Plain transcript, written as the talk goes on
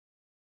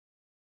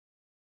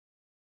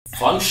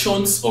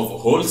Functions of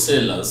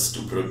wholesalers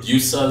to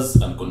producers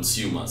and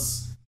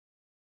consumers.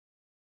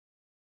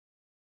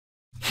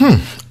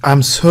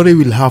 I'm sorry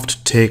we'll have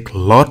to take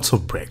lots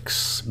of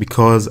breaks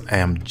because I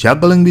am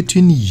juggling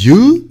between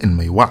you and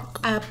my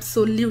work.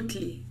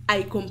 Absolutely.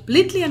 I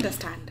completely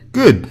understand.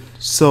 Good.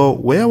 So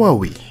where were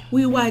we?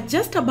 We were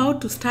just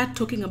about to start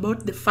talking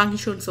about the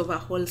functions of a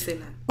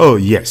wholesaler. Oh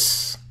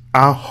yes.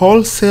 A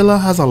wholesaler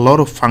has a lot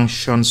of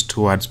functions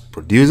towards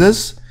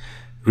producers,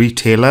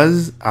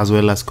 retailers, as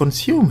well as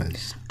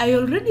consumers. I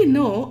already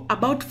know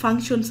about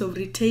functions of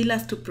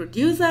retailers to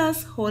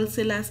producers,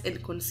 wholesalers,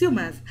 and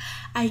consumers.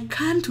 I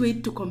can't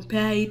wait to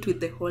compare it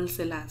with the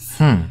wholesalers.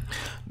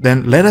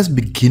 Then let us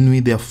begin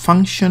with their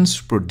functions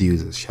to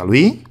producers, shall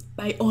we?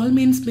 By all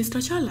means,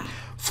 Mr. Chola.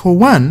 For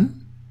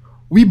one,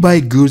 we buy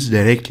goods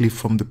directly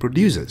from the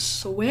producers.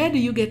 So where do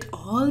you get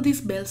all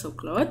these bales of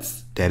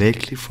clothes?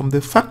 Directly from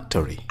the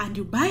factory. And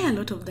you buy a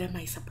lot of them,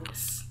 I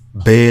suppose.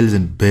 Bales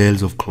and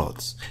bales of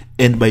clothes.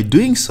 And by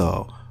doing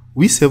so,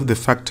 we save the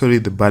factory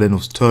the burden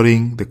of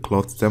storing the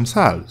clothes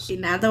themselves.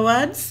 In other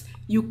words,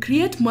 you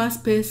create more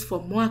space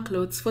for more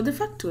clothes for the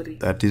factory.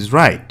 That is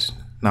right.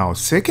 Now,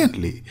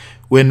 secondly,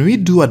 when we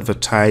do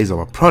advertise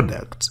our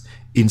products,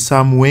 in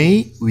some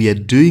way, we are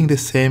doing the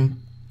same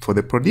for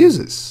the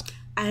producers.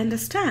 I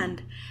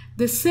understand.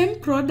 The same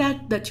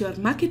product that you are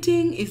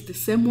marketing is the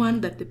same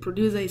one that the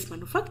producer is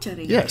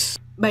manufacturing. Yes.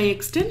 By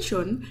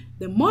extension,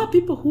 the more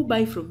people who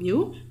buy from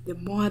you, the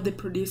more the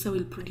producer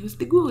will produce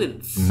the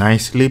goods.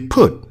 Nicely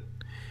put.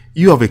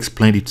 You have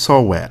explained it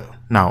so well.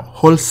 Now,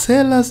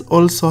 wholesalers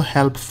also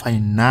help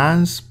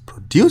finance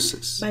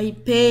producers. By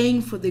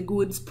paying for the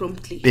goods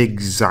promptly.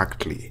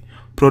 Exactly.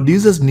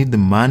 Producers need the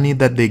money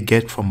that they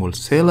get from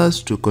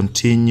wholesalers to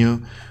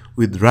continue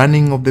with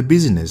running of the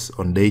business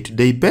on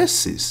day-to-day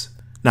basis.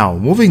 Now,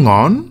 moving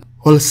on,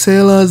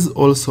 wholesalers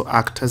also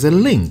act as a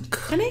link.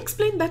 Can I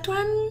explain that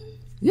one?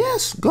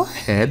 Yes, go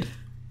ahead.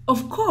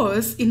 Of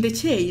course, in the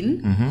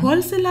chain,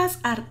 wholesalers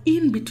are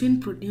in between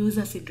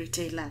producers and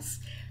retailers.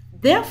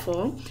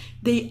 Therefore,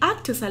 they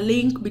act as a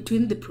link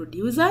between the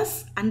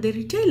producers and the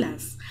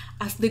retailers,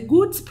 as the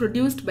goods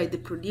produced by the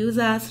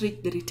producers reach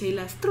the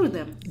retailers through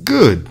them.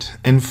 Good.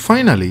 And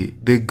finally,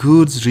 the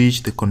goods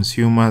reach the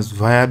consumers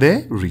via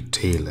the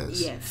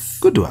retailers. Yes.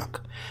 Good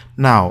work.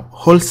 Now,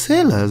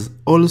 wholesalers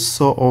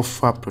also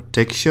offer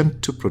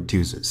protection to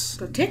producers.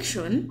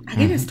 Protection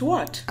against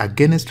what?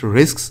 Against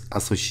risks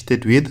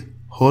associated with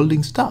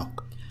holding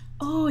stock.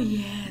 Oh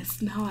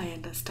yes, now I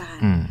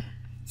understand.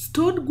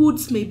 Stored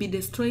goods may be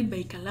destroyed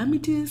by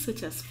calamities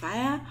such as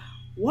fire,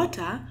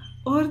 water,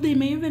 or they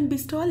may even be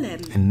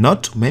stolen. And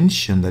not to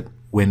mention that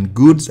when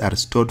goods are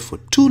stored for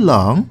too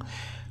long,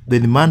 the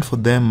demand for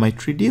them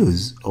might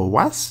reduce, or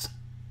worse,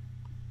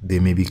 they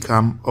may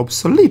become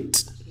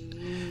obsolete.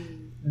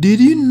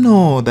 Did you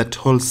know that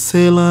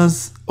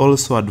wholesalers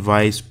also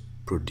advise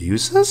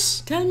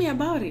producers? Tell me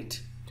about it.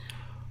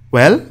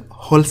 Well,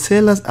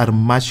 wholesalers are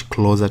much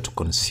closer to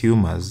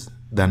consumers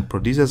than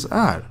producers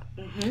are.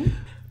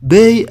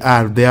 They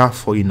are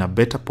therefore in a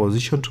better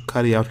position to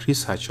carry out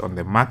research on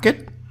the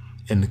market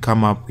and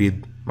come up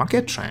with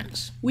market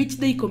trends, Which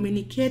they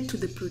communicate to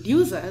the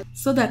producers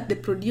so that the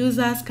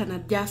producers can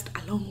adjust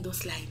along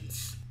those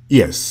lines.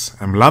 Yes,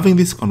 I'm loving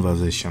this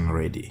conversation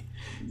already.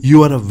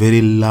 You are a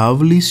very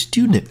lovely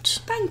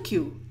student. Thank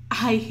you.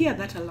 I hear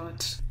that a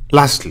lot.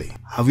 Lastly,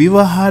 have you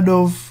ever heard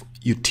of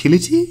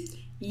utility?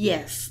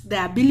 Yes,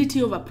 the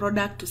ability of a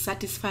product to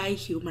satisfy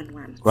human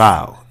wants.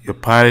 Wow, your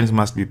parents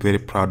must be very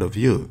proud of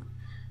you.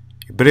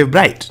 You're very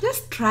bright.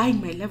 Just trying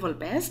my level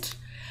best.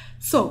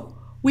 So,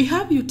 we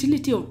have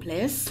utility of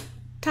place,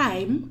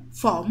 time,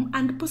 form,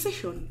 and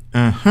possession.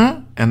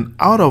 And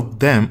out of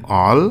them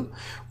all,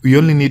 we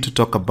only need to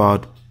talk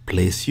about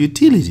place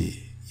utility.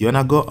 You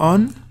wanna go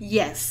on?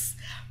 Yes.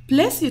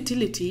 Place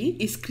utility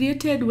is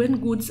created when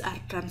goods are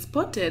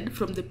transported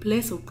from the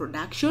place of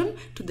production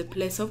to the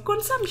place of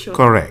consumption.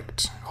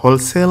 Correct.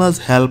 Wholesalers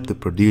help the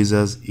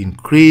producers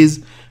increase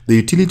the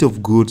utility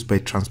of goods by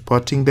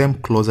transporting them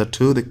closer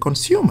to the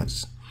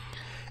consumers.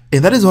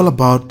 And that is all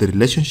about the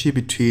relationship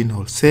between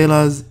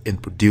wholesalers and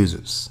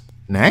producers.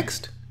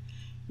 Next.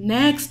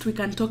 Next, we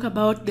can talk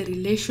about the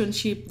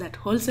relationship that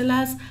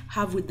wholesalers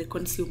have with the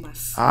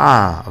consumers.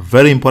 A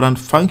very important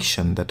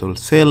function that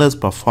wholesalers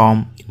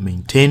perform in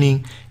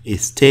maintaining a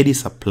steady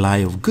supply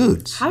of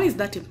goods. How is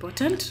that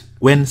important?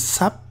 When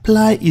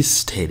supply is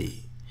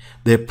steady,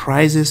 the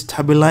prices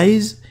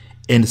stabilize,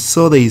 and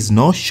so there is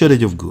no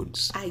shortage of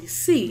goods. I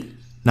see.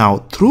 Now,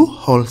 through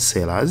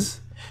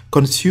wholesalers,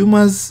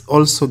 consumers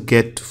also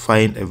get to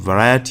find a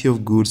variety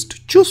of goods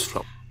to choose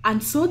from.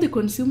 And so the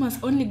consumers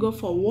only go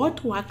for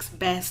what works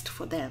best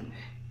for them.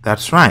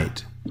 That's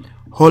right.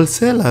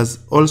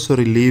 Wholesalers also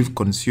relieve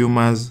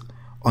consumers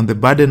on the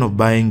burden of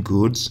buying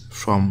goods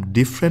from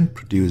different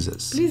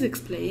producers. Please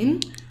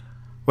explain.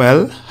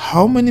 Well,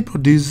 how many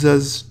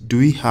producers do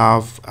we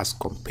have as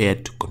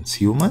compared to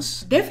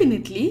consumers?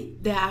 Definitely,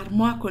 there are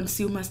more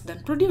consumers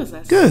than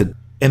producers. Good.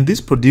 And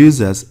these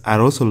producers are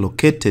also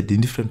located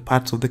in different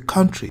parts of the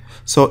country.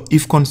 So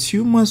if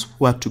consumers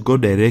were to go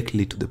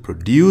directly to the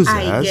producers...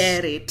 I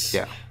get it.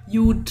 Yeah.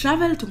 You would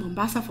travel to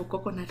Mombasa for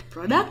coconut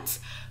products,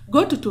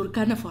 go to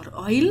Turkana for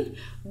oil,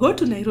 go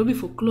to Nairobi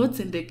for clothes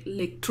and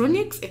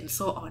electronics, and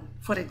so on,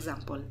 for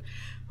example.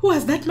 Who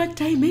has that much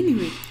time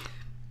anyway?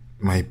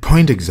 My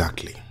point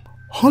exactly.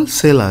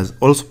 Wholesalers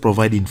also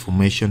provide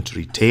information to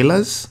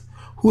retailers,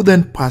 who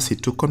then pass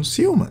it to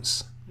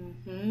consumers.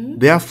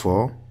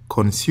 Therefore,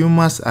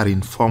 consumers are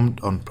informed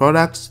on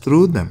products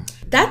through them.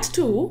 That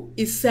too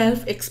is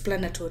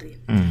self-explanatory.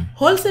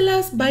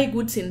 Wholesalers buy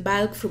goods in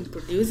bulk from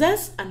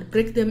producers and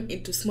break them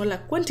into smaller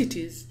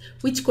quantities,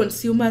 which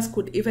consumers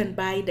could even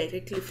buy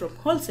directly from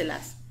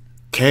wholesalers.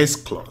 Case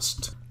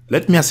closed.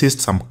 Let me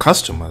assist some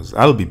customers.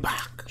 I'll be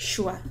back.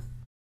 Sure.